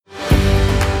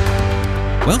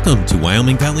Welcome to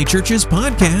Wyoming Valley Church's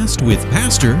podcast with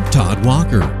Pastor Todd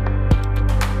Walker.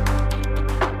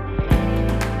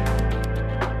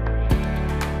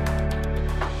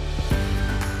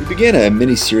 We began a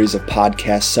mini-series of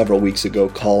podcasts several weeks ago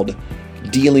called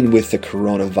Dealing with the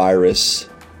Coronavirus.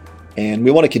 And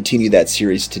we want to continue that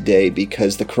series today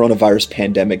because the coronavirus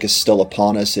pandemic is still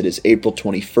upon us. It is April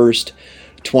 21st,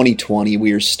 2020.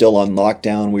 We are still on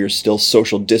lockdown. We are still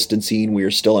social distancing. We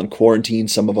are still on quarantine.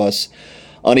 Some of us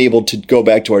unable to go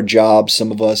back to our jobs.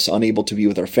 Some of us unable to be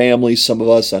with our families. Some of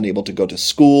us unable to go to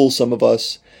school. Some of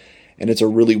us. And it's a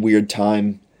really weird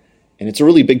time. And it's a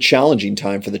really big challenging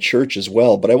time for the church as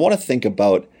well. But I want to think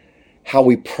about how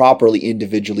we properly,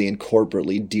 individually, and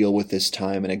corporately deal with this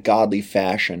time in a godly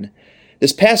fashion.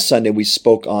 This past Sunday, we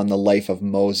spoke on the life of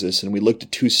Moses, and we looked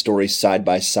at two stories side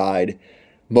by side,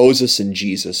 Moses and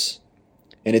Jesus.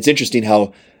 And it's interesting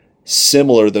how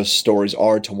similar those stories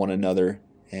are to one another.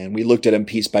 And we looked at them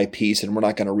piece by piece, and we're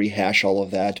not going to rehash all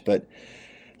of that. But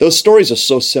those stories are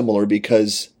so similar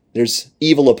because there's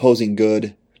evil opposing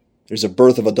good. There's a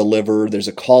birth of a deliverer. There's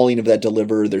a calling of that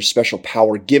deliverer. There's special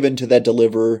power given to that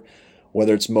deliverer,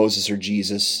 whether it's Moses or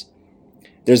Jesus.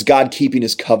 There's God keeping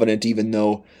his covenant even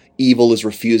though evil is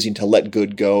refusing to let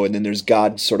good go. And then there's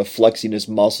God sort of flexing his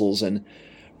muscles and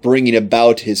bringing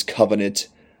about his covenant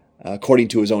according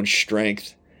to his own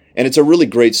strength. And it's a really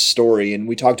great story. And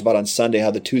we talked about on Sunday how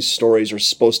the two stories are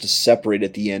supposed to separate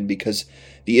at the end because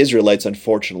the Israelites,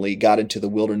 unfortunately, got into the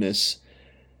wilderness.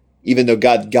 Even though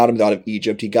God got them out of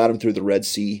Egypt, he got them through the Red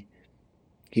Sea.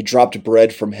 He dropped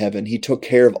bread from heaven. He took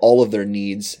care of all of their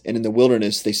needs. And in the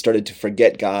wilderness, they started to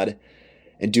forget God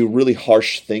and do really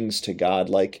harsh things to God,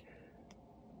 like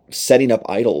setting up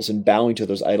idols and bowing to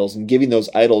those idols and giving those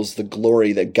idols the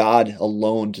glory that God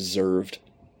alone deserved.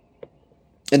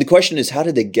 And the question is, how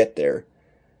did they get there?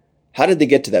 How did they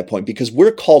get to that point? Because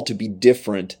we're called to be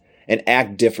different and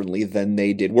act differently than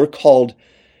they did. We're called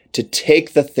to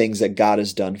take the things that God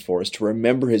has done for us, to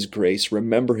remember his grace,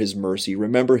 remember his mercy,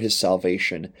 remember his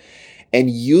salvation, and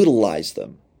utilize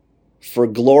them for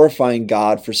glorifying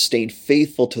God, for staying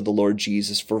faithful to the Lord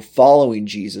Jesus, for following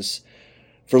Jesus,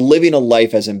 for living a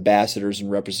life as ambassadors and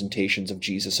representations of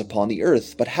Jesus upon the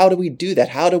earth. But how do we do that?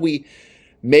 How do we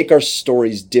make our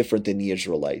stories different than the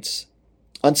Israelites?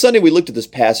 On Sunday, we looked at this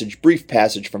passage, brief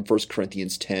passage from 1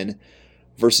 Corinthians 10,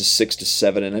 verses 6 to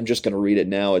 7, and I'm just going to read it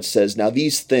now. It says, "Now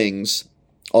these things,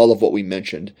 all of what we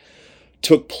mentioned,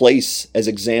 took place as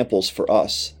examples for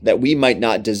us, that we might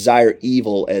not desire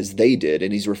evil as they did."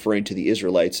 And he's referring to the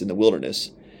Israelites in the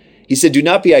wilderness. He said, "Do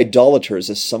not be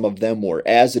idolaters as some of them were.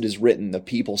 As it is written, the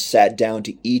people sat down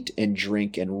to eat and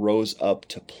drink and rose up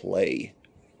to play."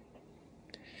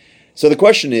 So the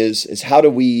question is how do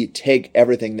we take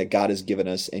everything that God has given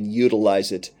us and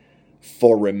utilize it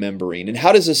for remembering? And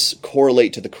how does this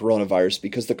correlate to the coronavirus?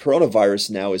 Because the coronavirus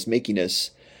now is making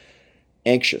us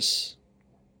anxious.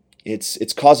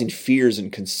 It's causing fears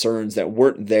and concerns that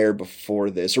weren't there before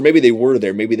this. Or maybe they were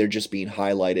there. Maybe they're just being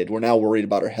highlighted. We're now worried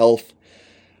about our health,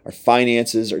 our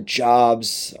finances, our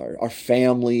jobs, our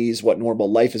families, what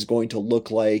normal life is going to look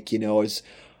like. Is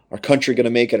our country going to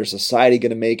make it? Our society going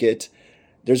to make it?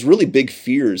 There's really big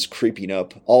fears creeping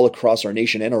up all across our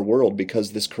nation and our world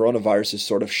because this coronavirus has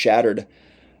sort of shattered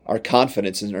our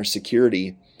confidence and our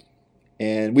security.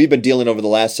 And we've been dealing over the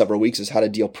last several weeks is how to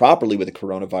deal properly with the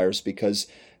coronavirus because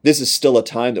this is still a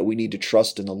time that we need to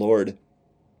trust in the Lord.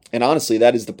 And honestly,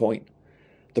 that is the point.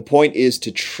 The point is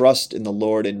to trust in the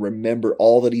Lord and remember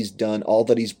all that he's done, all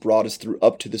that he's brought us through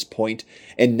up to this point.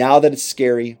 And now that it's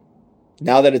scary,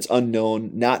 now that it's unknown,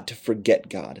 not to forget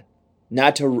God.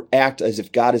 Not to act as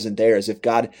if God isn't there, as if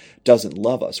God doesn't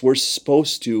love us. We're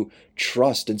supposed to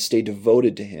trust and stay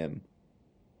devoted to him.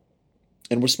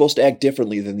 And we're supposed to act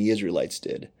differently than the Israelites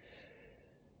did.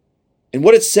 And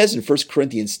what it says in 1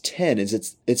 Corinthians 10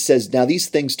 is it says, "Now these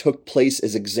things took place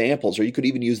as examples," or you could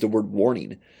even use the word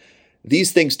warning.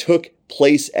 "These things took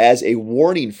place as a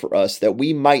warning for us that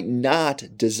we might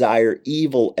not desire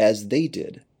evil as they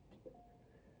did."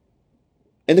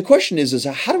 And the question is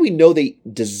how do we know they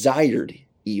desired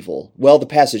evil? Well, the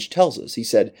passage tells us. He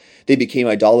said they became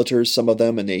idolaters, some of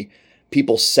them, and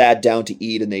people sat down to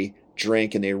eat and they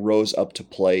drank and they rose up to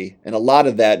play. And a lot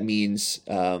of that means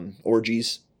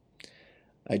orgies,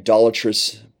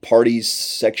 idolatrous parties,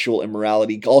 sexual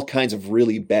immorality, all kinds of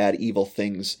really bad, evil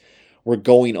things were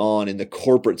going on in the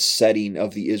corporate setting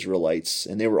of the Israelites.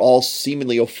 And they were all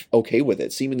seemingly okay with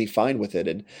it, seemingly fine with it.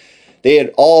 And they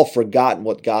had all forgotten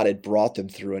what God had brought them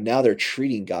through, and now they're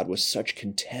treating God with such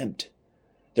contempt.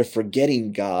 They're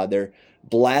forgetting God. They're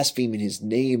blaspheming his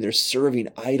name. They're serving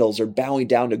idols. They're bowing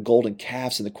down to golden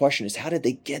calves. And the question is, how did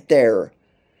they get there?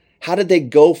 How did they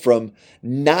go from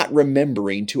not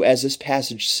remembering to, as this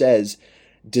passage says,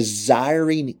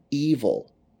 desiring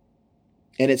evil?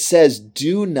 And it says,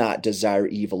 do not desire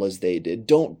evil as they did.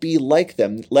 Don't be like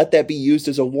them. Let that be used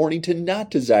as a warning to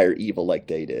not desire evil like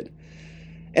they did.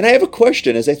 And I have a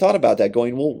question as I thought about that,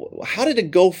 going, well, how did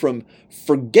it go from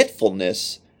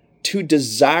forgetfulness to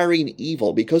desiring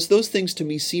evil? Because those things to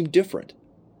me seem different.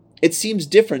 It seems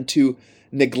different to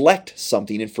neglect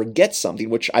something and forget something,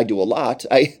 which I do a lot.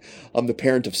 I'm the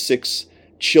parent of 6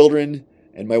 children,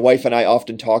 and my wife and I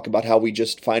often talk about how we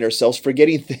just find ourselves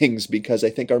forgetting things because I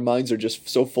think our minds are just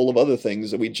so full of other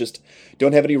things that we just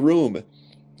don't have any room.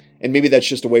 And maybe that's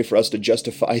just a way for us to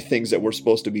justify things that we're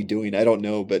supposed to be doing. I don't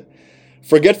know, but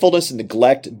forgetfulness and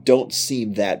neglect don't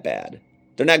seem that bad.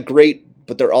 They're not great,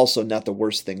 but they're also not the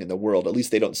worst thing in the world. At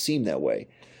least they don't seem that way.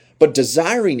 But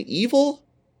desiring evil,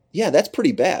 yeah, that's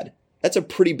pretty bad. That's a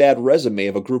pretty bad resume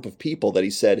of a group of people that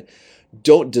he said,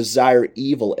 don't desire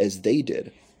evil as they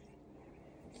did.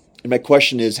 And my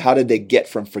question is, how did they get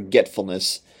from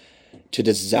forgetfulness to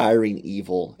desiring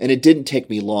evil? And it didn't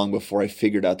take me long before I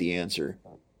figured out the answer.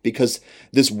 Because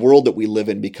this world that we live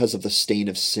in, because of the stain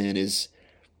of sin, is,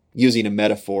 using a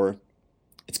metaphor,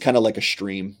 it's kind of like a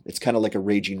stream. It's kind of like a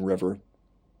raging river.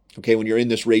 Okay, when you're in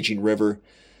this raging river,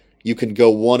 you can go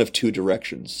one of 2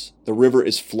 directions. The river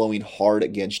is flowing hard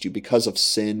against you because of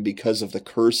sin, because of the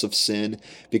curse of sin,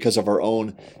 because of our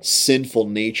own sinful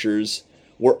natures.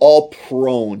 We're all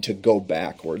prone to go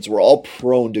backwards. We're all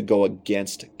prone to go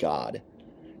against God.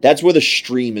 That's where the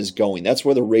stream is going. That's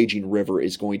where the raging river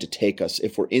is going to take us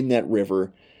if we're in that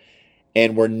river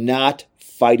and we're not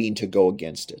fighting to go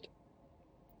against it.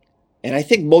 And I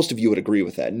think most of you would agree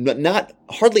with that. Not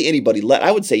hardly anybody,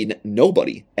 I would say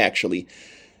nobody actually,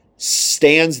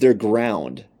 stands their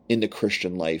ground in the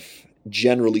Christian life,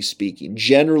 generally speaking.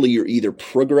 Generally, you're either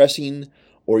progressing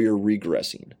or you're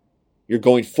regressing. You're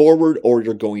going forward or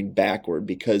you're going backward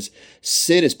because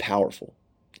sin is powerful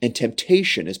and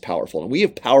temptation is powerful. And we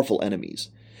have powerful enemies.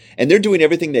 And they're doing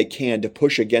everything they can to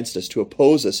push against us, to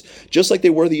oppose us, just like they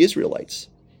were the Israelites.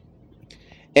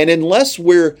 And unless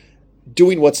we're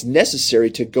doing what's necessary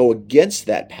to go against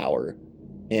that power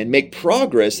and make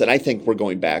progress, then I think we're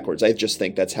going backwards. I just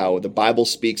think that's how the Bible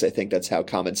speaks. I think that's how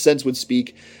common sense would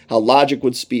speak, how logic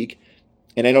would speak.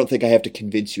 And I don't think I have to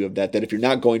convince you of that if you're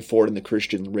not going forward in the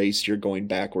Christian race, you're going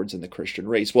backwards in the Christian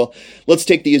race. Well, let's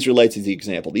take the Israelites as the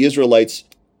example. The Israelites,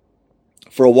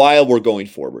 for a while, were going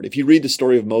forward. If you read the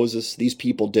story of Moses, these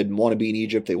people didn't want to be in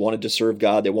Egypt. They wanted to serve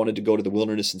God. They wanted to go to the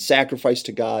wilderness and sacrifice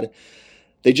to God.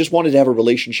 They just wanted to have a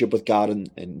relationship with God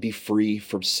and be free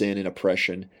from sin and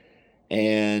oppression.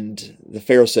 And the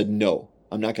Pharaoh said, no,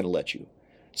 I'm not going to let you.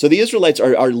 So the Israelites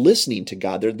are listening to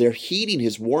God. They're heeding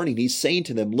his warning. He's saying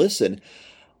to them, listen,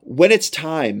 when it's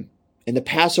time and the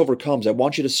Passover comes, I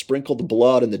want you to sprinkle the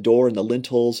blood in the door and the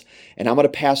lintels, and I'm going to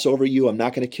pass over you. I'm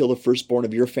not going to kill the firstborn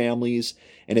of your families.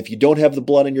 And if you don't have the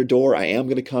blood on your door, I am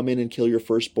going to come in and kill your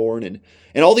firstborn.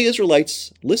 And all the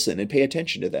Israelites listen and pay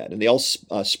attention to that. And they all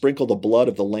sprinkle the blood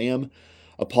of the lamb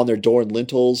upon their door and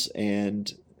lintels,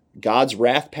 and God's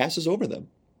wrath passes over them.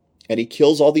 And he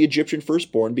kills all the Egyptian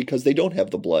firstborn because they don't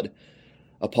have the blood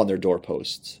upon their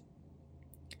doorposts.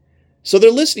 So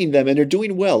they're listening to them and they're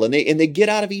doing well, and they get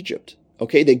out of Egypt.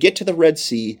 Okay, they get to the Red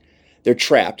Sea. They're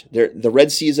trapped. The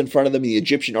Red Sea is in front of them. The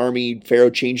Egyptian army, Pharaoh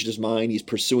changed his mind. He's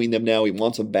pursuing them now. He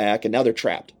wants them back, and now they're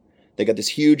trapped. They got this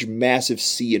huge, massive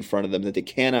sea in front of them that they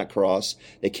cannot cross.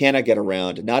 They cannot get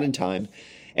around, not in time.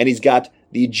 And he's got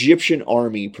the Egyptian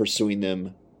army pursuing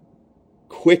them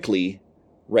quickly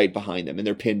right behind them, and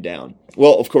they're pinned down.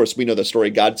 Well, of course, we know the story.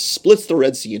 God splits the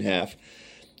Red Sea in half.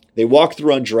 They walk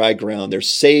through on dry ground. They're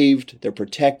saved. They're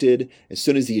protected. As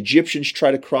soon as the Egyptians try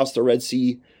to cross the Red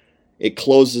Sea,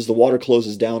 the water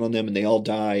closes down on them, and they all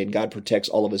die, and God protects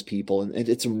all of his people. And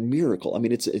it's a miracle. I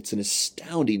mean, it's an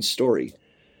astounding story.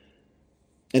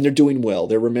 And they're doing well.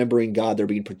 They're remembering God. They're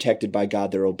being protected by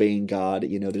God. They're obeying God.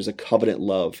 There's a covenant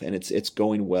love, and it's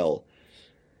going well.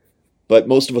 But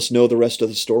most of us know the rest of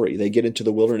the story. They get into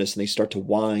the wilderness and they start to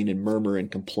whine and murmur and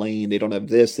complain. They don't have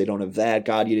this, they don't have that.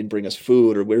 God, you didn't bring us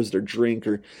food, or where's their drink,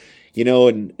 or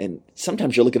and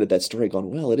sometimes you're looking at that story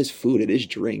going, well, it is food, it is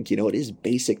drink, it is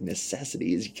basic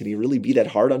necessities. Can you really be that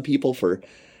hard on people for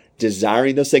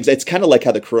desiring those things? It's kind of like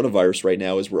how the coronavirus right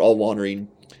now is. We're all wondering,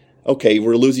 okay,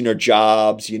 we're losing our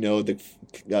jobs,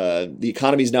 the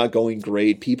economy's not going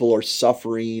great. People are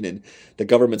suffering, and the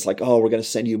government's like, oh, we're going to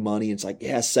send you money. And it's like,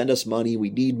 yeah, send us money.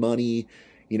 We need money.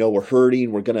 We're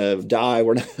hurting. We're going to die.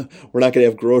 We're not going to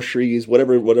have groceries,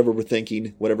 whatever we're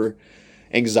thinking, whatever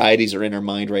anxieties are in our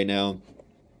mind right now.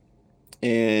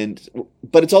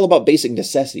 But it's all about basic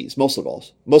necessities. Most of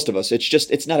us.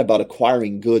 It's not about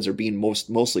acquiring goods or being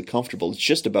mostly comfortable. It's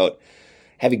just about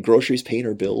having groceries, paying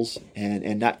our bills,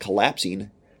 and not collapsing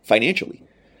financially.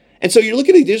 And so you're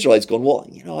looking at the Israelites going, well,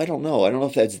 I don't know. I don't know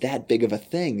if that's that big of a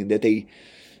thing, and that they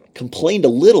complained a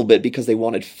little bit because they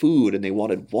wanted food and they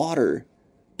wanted water.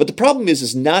 But the problem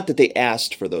is not that they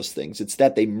asked for those things. It's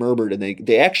that they murmured, and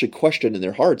they actually questioned in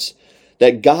their hearts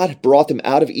that God brought them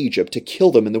out of Egypt to kill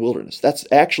them in the wilderness. That's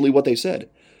actually what they said.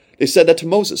 They said that to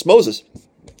Moses. Moses,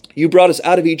 you brought us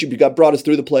out of Egypt. You brought us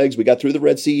through the plagues. We got through the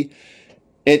Red Sea.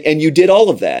 And you did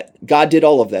all of that. God did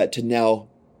all of that to now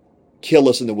kill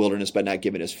us in the wilderness by not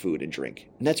giving us food and drink.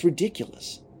 And that's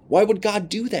ridiculous. Why would God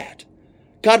do that?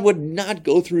 God would not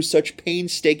go through such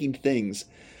painstaking things,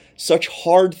 such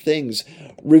hard things,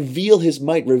 reveal his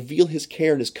might, reveal his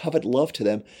care and his covenant love to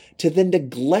them, to then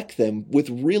neglect them with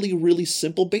really, really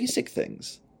simple, basic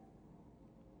things.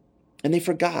 And they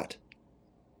forgot.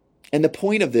 And the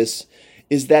point of this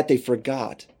is that they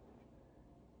forgot.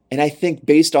 And I think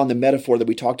based on the metaphor that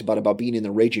we talked about being in the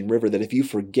raging river, that if you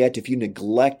forget, if you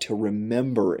neglect to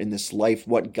remember in this life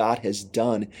what God has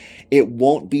done, it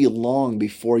won't be long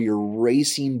before you're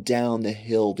racing down the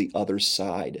hill the other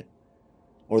side,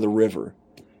 or the river,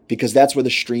 because that's where the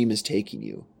stream is taking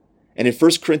you. And in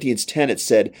 1 Corinthians 10, it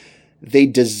said, they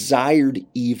desired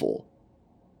evil.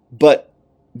 But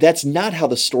that's not how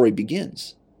the story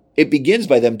begins. It begins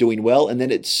by them doing well, and then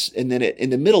in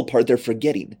the middle part, they're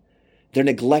forgetting. They're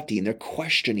neglecting, they're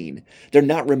questioning, they're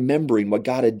not remembering what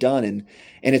God had done, and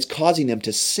it's causing them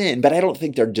to sin. But I don't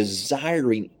think they're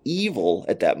desiring evil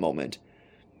at that moment.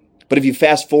 But if you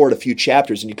fast forward a few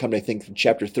chapters and you come to, I think,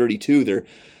 chapter 32,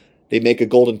 they make a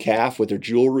golden calf with their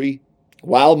jewelry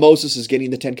while Moses is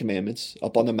getting the 10 Commandments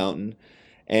up on the mountain.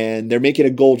 And they're making a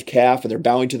gold calf, and they're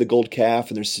bowing to the gold calf,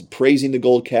 and they're praising the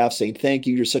gold calf, saying, thank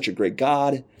you, you're such a great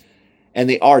God. And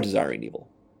they are desiring evil.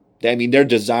 I mean, they're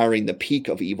desiring the peak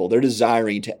of evil. They're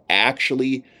desiring to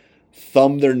actually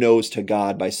thumb their nose to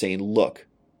God by saying, look,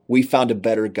 we found a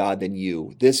better God than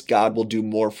you. This God will do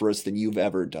more for us than you've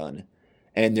ever done.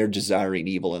 And they're desiring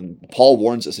evil. And Paul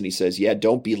warns us, and he says, yeah,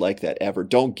 don't be like that ever.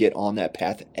 Don't get on that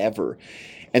path ever.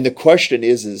 And the question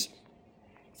is,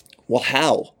 well,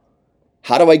 how?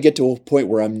 How do I get to a point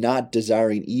where I'm not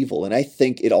desiring evil? And I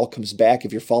think it all comes back,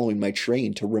 if you're following my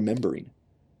train, to remembering.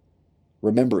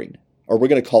 Remembering. Or we're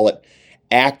going to call it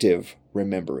active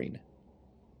remembering.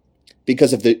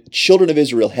 Because if the children of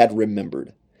Israel had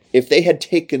remembered, if they had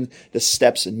taken the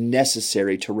steps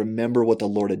necessary to remember what the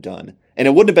Lord had done, and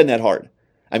it wouldn't have been that hard.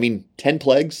 I mean, 10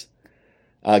 plagues,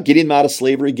 getting them out of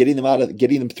slavery, getting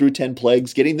them through 10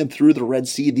 plagues, getting them through the Red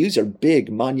Sea. These are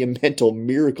big, monumental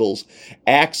miracles,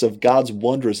 acts of God's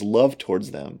wondrous love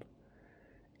towards them.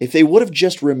 If they would have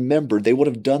just remembered, they would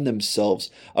have done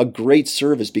themselves a great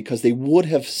service, because they would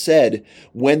have said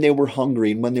when they were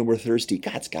hungry and when they were thirsty,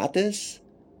 God's got this.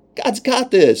 God's got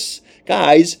this.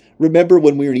 Guys, remember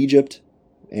when we were in Egypt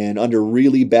and under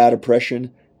really bad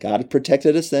oppression? God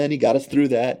protected us then. He got us through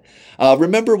that.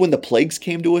 Remember when the plagues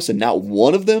came to us and not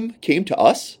one of them came to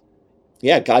us?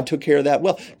 Yeah, God took care of that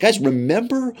well. Guys,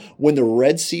 remember when the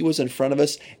Red Sea was in front of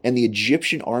us and the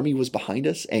Egyptian army was behind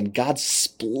us and God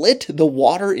split the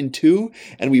water in two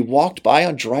and we walked by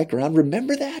on dry ground?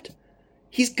 Remember that?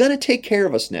 He's going to take care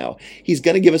of us now. He's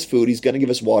going to give us food. He's going to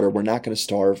give us water. We're not going to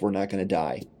starve. We're not going to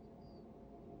die.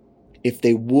 If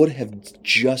they would have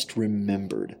just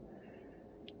remembered.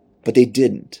 But they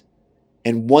didn't.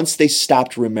 And once they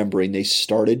stopped remembering, they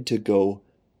started to go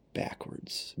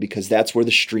backwards, because that's where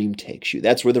the stream takes you.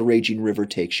 That's where the raging river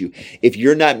takes you. If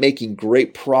you're not making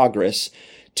great progress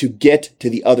to get to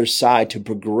the other side, to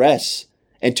progress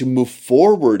and to move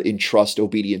forward in trust,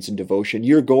 obedience, and devotion,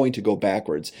 you're going to go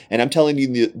backwards. And I'm telling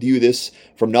you this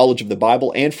from knowledge of the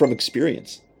Bible and from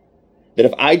experience, that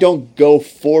if I don't go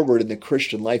forward in the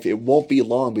Christian life, it won't be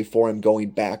long before I'm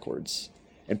going backwards.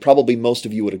 And probably most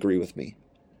of you would agree with me.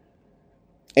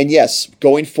 And yes,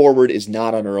 going forward is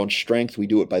not on our own strength. We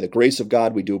do it by the grace of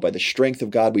God. We do it by the strength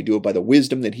of God. We do it by the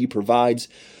wisdom that He provides.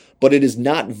 But it is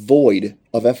not void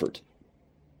of effort.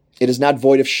 It is not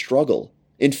void of struggle.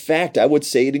 In fact, I would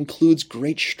say it includes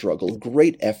great struggle,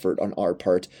 great effort on our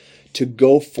part to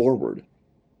go forward.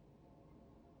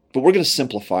 But we're going to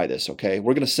simplify this, okay?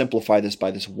 We're going to simplify this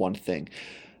by this one thing.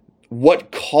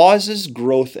 What causes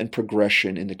growth and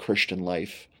progression in the Christian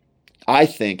life, I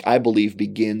believe,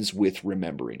 begins with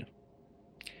remembering.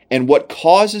 And what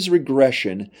causes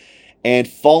regression and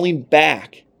falling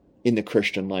back in the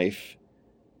Christian life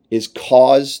is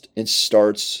caused and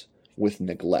starts with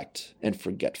neglect and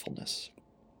forgetfulness.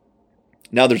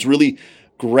 Now, there's really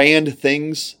grand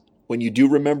things When you do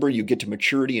remember, you get to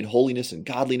maturity and holiness and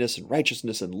godliness and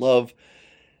righteousness and love,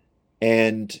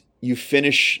 and you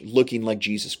finish looking like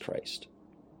Jesus Christ.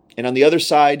 And on the other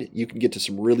side, you can get to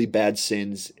some really bad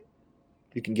sins.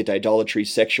 You can get to idolatry,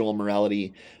 sexual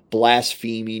immorality,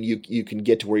 blaspheming. You can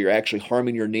get to where you're actually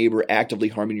harming your neighbor, actively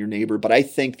harming your neighbor. But I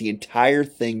think the entire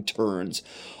thing turns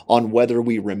on whether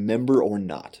we remember or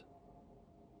not.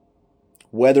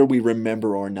 Whether we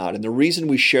remember or not. And the reason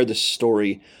we share this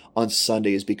story on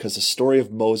Sunday is because the story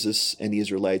of Moses and the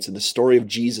Israelites and the story of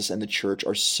Jesus and the church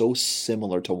are so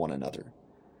similar to one another.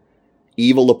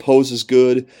 Evil opposes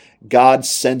good. God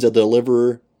sends a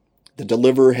deliverer. The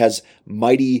deliverer has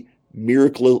mighty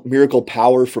miracle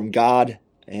power from God,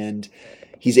 and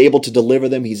he's able to deliver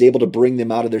them. He's able to bring them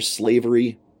out of their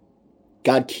slavery.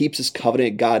 God keeps his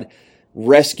covenant. God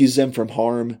rescues them from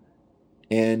harm.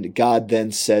 And God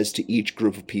then says to each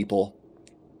group of people,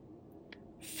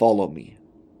 follow me.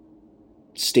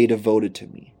 Stay devoted to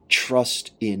me.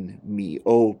 Trust in me.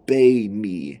 Obey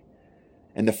me.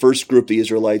 And the first group, the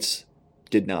Israelites,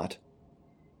 did not.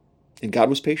 And God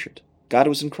was patient. God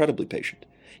was incredibly patient.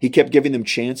 He kept giving them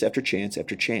chance after chance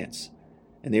after chance,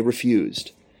 and they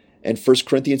refused. And 1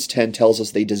 Corinthians 10 tells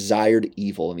us they desired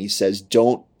evil, and he says,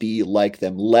 don't be like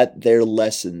them. Let their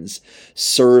lessons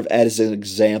serve as an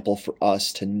example for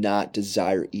us to not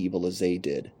desire evil as they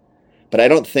did. But I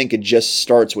don't think it just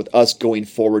starts with us going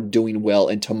forward, doing well,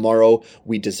 and tomorrow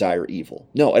we desire evil.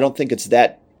 No, I don't think it's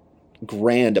that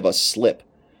grand of a slip.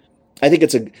 I think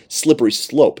it's a slippery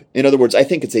slope. In other words, I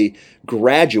think it's a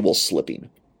gradual slipping.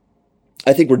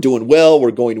 I think we're doing well,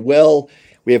 we're going well,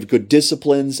 we have good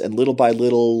disciplines, and little by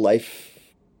little, life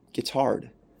gets hard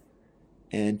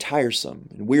and tiresome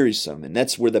and wearisome. And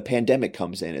that's where the pandemic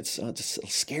comes in. It's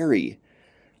scary.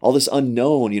 All this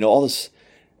unknown, all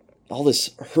this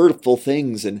hurtful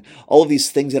things and all of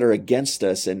these things that are against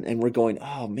us. And we're going,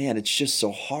 oh man, it's just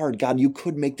so hard. God, you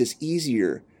could make this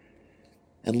easier.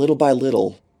 And little by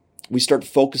little, we start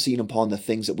focusing upon the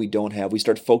things that we don't have. We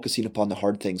start focusing upon the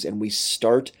hard things, and we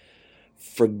start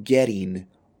forgetting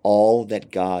all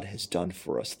that God has done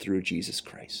for us through Jesus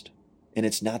Christ. And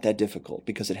it's not that difficult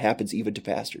because it happens even to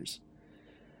pastors.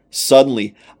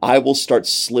 Suddenly, I will start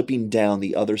slipping down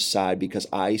the other side because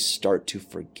I start to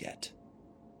forget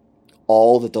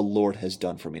all that the Lord has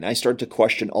done for me. And I start to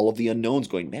question all of the unknowns,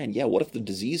 going, man, yeah, what if the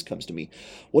disease comes to me?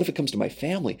 What if it comes to my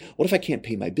family? What if I can't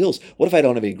pay my bills? What if I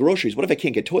don't have any groceries? What if I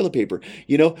can't get toilet paper?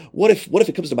 What if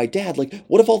it comes to my dad?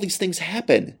 What if all these things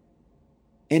happen?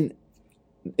 And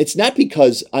it's not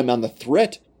because I'm on the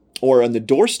threat or on the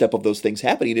doorstep of those things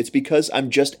happening. It's because I'm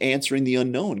just answering the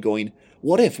unknown, going,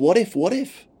 what if, what if, what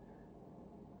if?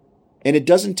 And it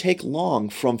doesn't take long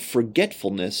from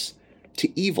forgetfulness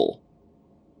to evil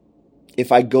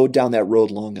if I go down that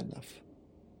road long enough.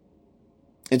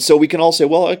 And so we can all say,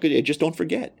 well, I just don't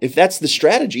forget. If that's the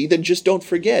strategy, then just don't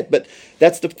forget. But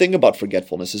that's the thing about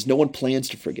forgetfulness, is no one plans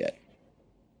to forget.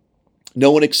 No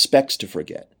one expects to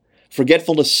forget.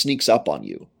 Forgetfulness sneaks up on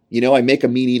you. I make a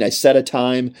meeting, I set a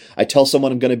time, I tell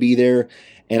someone I'm going to be there,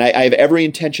 and I have every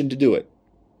intention to do it.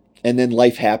 And then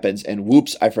life happens, and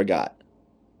whoops, I forgot.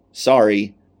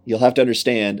 Sorry, you'll have to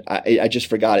understand, I just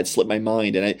forgot. It slipped my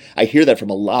mind. And I hear that from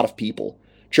a lot of people,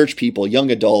 church people, young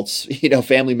adults,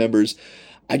 family members.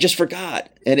 I just forgot.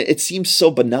 And it seems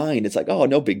so benign. It's like, oh,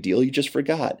 no big deal. You just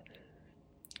forgot.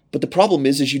 But the problem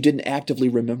is you didn't actively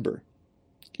remember.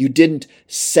 You didn't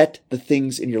set the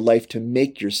things in your life to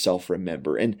make yourself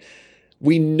remember. And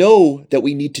we know that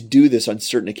we need to do this on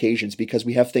certain occasions because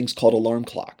we have things called alarm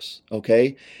clocks,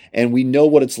 okay? And we know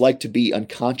what it's like to be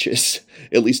unconscious,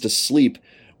 at least asleep,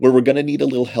 where we're going to need a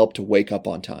little help to wake up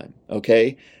on time,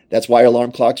 okay? That's why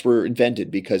alarm clocks were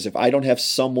invented, because if I don't have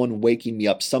someone waking me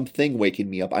up, something waking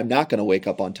me up, I'm not going to wake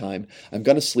up on time. I'm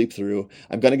going to sleep through.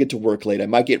 I'm going to get to work late. I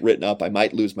might get written up. I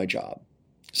might lose my job.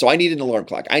 So I need an alarm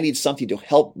clock. I need something to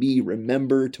help me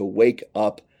remember to wake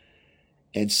up.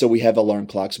 And so we have alarm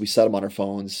clocks. We set them on our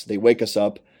phones. They wake us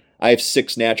up. I have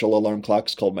 6 natural alarm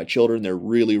clocks called My Children. They're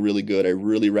really, really good. I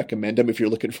really recommend them if you're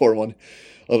looking for one,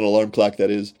 an alarm clock,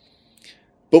 that is.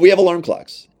 But we have alarm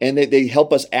clocks, and they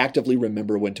help us actively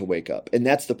remember when to wake up. And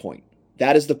that's the point.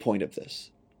 That is the point of this,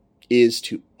 is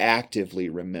to actively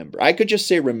remember. I could just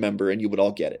say remember and you would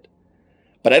all get it.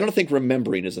 But I don't think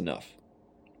remembering is enough,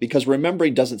 because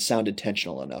remembering doesn't sound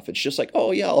intentional enough. It's just like,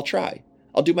 oh yeah, I'll try.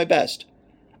 I'll do my best.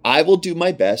 I will do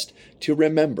my best to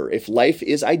remember. If life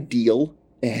is ideal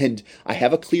and I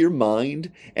have a clear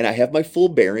mind and I have my full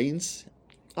bearings,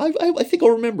 I think I'll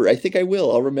remember. I think I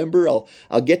will. I'll remember.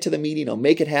 I'll get to the meeting. I'll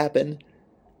make it happen.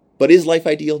 But is life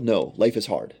ideal? No. Life is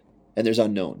hard. And there's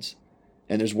unknowns.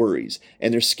 And there's worries.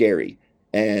 And there's scary.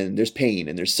 and there's pain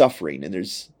and there's suffering and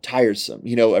there's tiresome,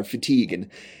 or fatigue, and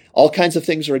all kinds of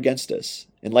things are against us.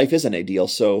 And life isn't ideal,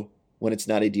 so when it's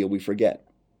not ideal, we forget.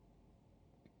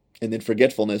 And then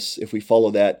forgetfulness, if we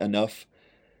follow that enough,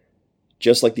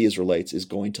 just like the Israelites, is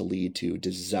going to lead to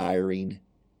desiring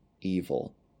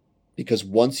evil. Because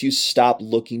once you stop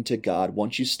looking to God,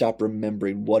 once you stop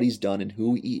remembering what He's done and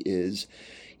who He is,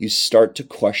 you start to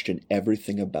question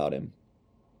everything about Him.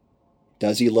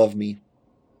 Does He love me?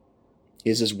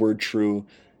 Is His word true?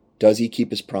 Does He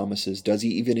keep His promises? Does He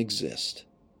even exist?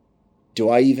 Do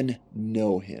I even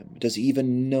know Him? Does He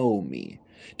even know me?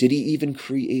 Did He even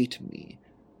create me?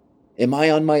 Am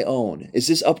I on my own? Is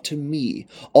this up to me?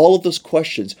 All of those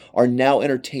questions are now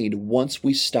entertained once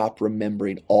we stop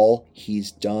remembering all He's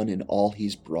done and all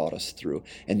He's brought us through.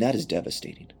 And that is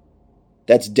devastating.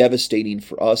 That's devastating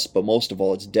for us, but most of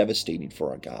all, it's devastating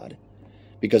for our God,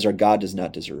 because our God does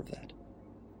not deserve that.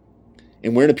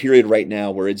 And we're in a period right now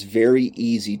where it's very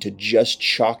easy to just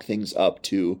chalk things up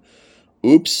to,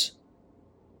 oops,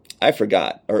 I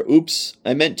forgot, or oops,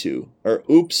 I meant to, or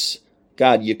oops,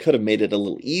 God, you could have made it a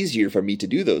little easier for me to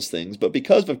do those things, but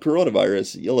because of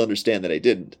coronavirus, you'll understand that I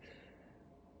didn't.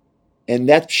 And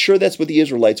that's what the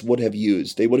Israelites would have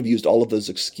used. They would have used all of those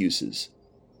excuses.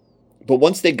 But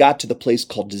once they got to the place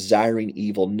called desiring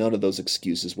evil, none of those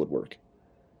excuses would work.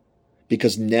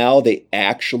 Because now they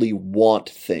actually want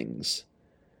things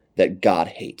that God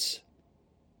hates.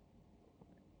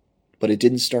 But it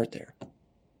didn't start there.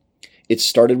 It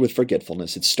started with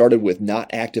forgetfulness. It started with not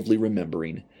actively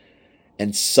remembering.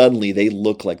 And suddenly they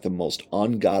look like the most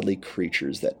ungodly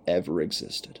creatures that ever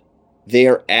existed. They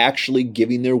are actually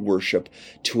giving their worship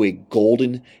to a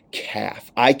golden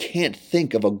calf. I can't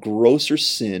think of a grosser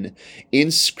sin in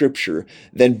Scripture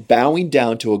than bowing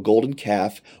down to a golden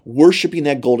calf, worshiping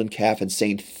that golden calf and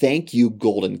saying, "Thank you,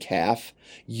 golden calf.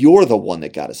 You're the one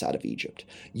that got us out of Egypt.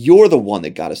 You're the one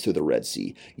that got us through the Red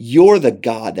Sea. You're the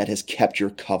God that has kept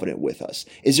your covenant with us."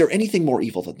 Is there anything more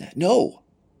evil than that? No.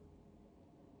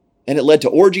 And it led to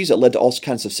orgies. It led to all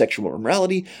kinds of sexual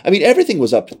immorality. I mean, everything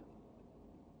was up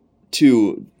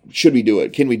to, should we do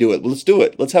it? Can we do it? Let's do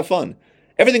it. Let's have fun.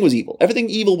 Everything was evil. Everything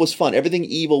evil was fun. Everything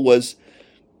evil was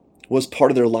part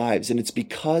of their lives. And it's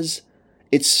because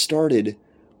it started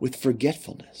with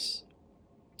forgetfulness.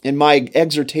 And my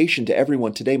exhortation to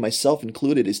everyone today, myself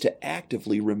included, is to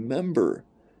actively remember.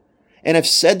 And I've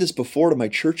said this before to my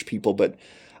church people, but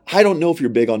I don't know if you're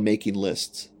big on making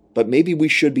lists, but maybe we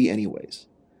should be anyways.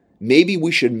 Maybe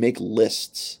we should make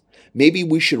lists. Maybe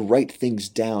we should write things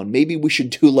down. Maybe we should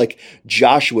do like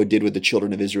Joshua did with the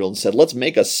children of Israel and said, let's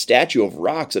make a statue of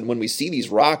rocks. And when we see these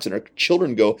rocks and our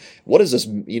children go, what does this,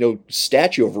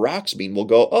 statue of rocks mean? We'll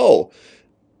go, oh,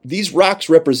 these rocks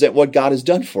represent what God has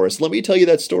done for us. Let me tell you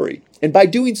that story. And by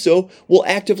doing so, we'll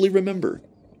actively remember.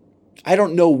 I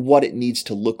don't know what it needs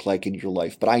to look like in your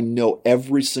life, but I know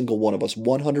every single one of us,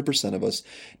 100% of us,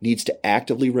 needs to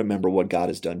actively remember what God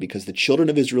has done, because the children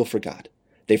of Israel forgot.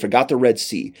 They forgot the Red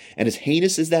Sea. And as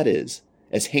heinous as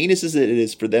it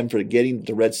is for them for getting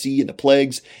the Red Sea and the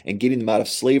plagues and getting them out of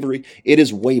slavery, it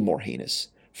is way more heinous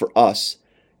for us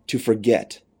to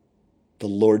forget the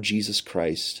Lord Jesus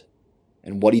Christ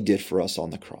and what He did for us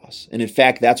on the cross. And in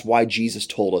fact, that's why Jesus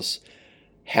told us,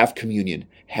 have communion,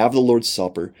 have the Lord's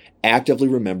Supper, actively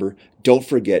remember, don't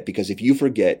forget, because if you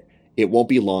forget, it won't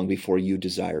be long before you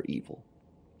desire evil.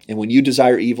 And when you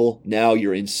desire evil, now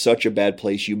you're in such a bad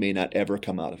place you may not ever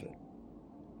come out of it.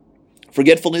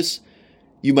 Forgetfulness,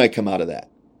 you might come out of that.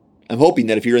 I'm hoping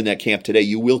that if you're in that camp today,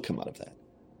 you will come out of that.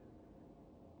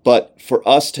 But for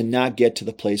us to not get to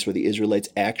the place where the Israelites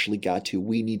actually got to,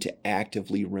 we need to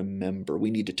actively remember. We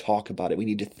need to talk about it. We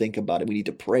need to think about it. We need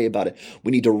to pray about it.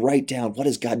 We need to write down, what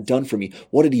has God done for me?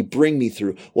 What did He bring me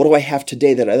through? What do I have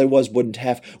today that I otherwise wouldn't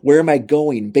have? Where am I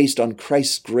going based on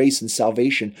Christ's grace and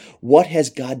salvation? What has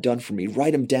God done for me?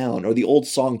 Write them down. Or the old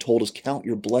song told us, count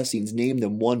your blessings, name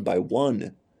them one by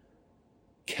one.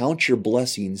 Count your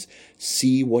blessings,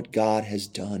 see what God has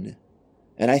done.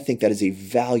 And I think that is a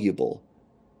valuable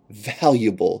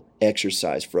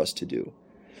exercise for us to do.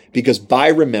 Because by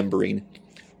remembering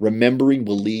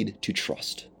will lead to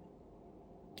trust.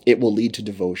 It will lead to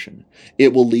devotion.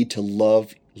 It will lead to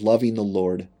loving the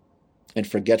Lord. And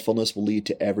forgetfulness will lead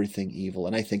to everything evil.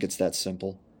 And I think it's that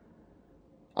simple.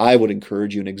 I would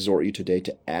encourage you and exhort you today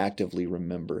to actively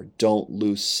remember. Don't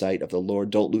lose sight of the Lord.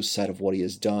 Don't lose sight of what He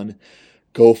has done.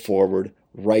 Go forward,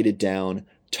 write it down,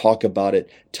 talk about it,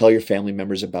 tell your family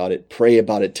members about it, pray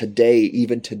about it today,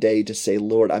 even today, to say,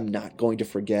 Lord, I'm not going to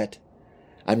forget.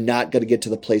 I'm not going to get to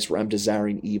the place where I'm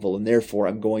desiring evil, and therefore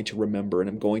I'm going to remember and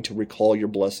I'm going to recall your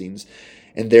blessings,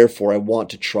 and therefore I want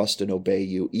to trust and obey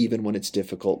you even when it's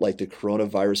difficult, like the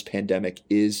coronavirus pandemic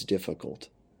is difficult.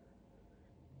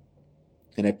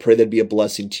 And I pray that'd be a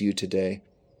blessing to you today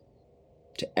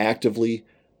to actively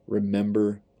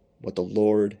remember what the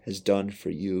Lord has done for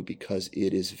you, because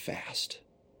it is vast.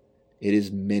 It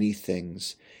is many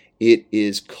things. It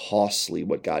is costly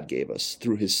what God gave us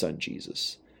through his son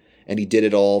Jesus. And he did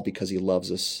it all because he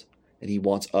loves us, and he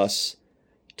wants us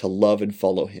to love and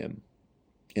follow him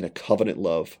in a covenant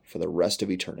love for the rest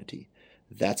of eternity.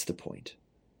 That's the point.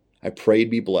 I pray you'd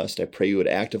be blessed. I pray you would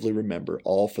actively remember,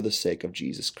 all for the sake of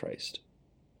Jesus Christ.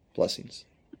 Blessings.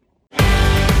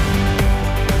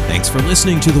 Thanks for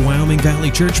listening to the Wyoming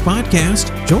Valley Church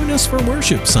podcast. Join us for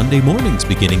worship Sunday mornings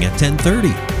beginning at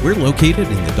 10:30. We're located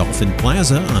in the Dolphin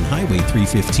Plaza on Highway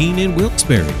 315 in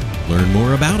Wilkes-Barre. Learn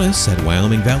more about us at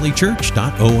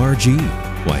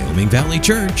wyomingvalleychurch.org. Wyoming Valley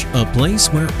Church, a place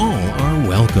where all are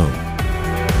welcome.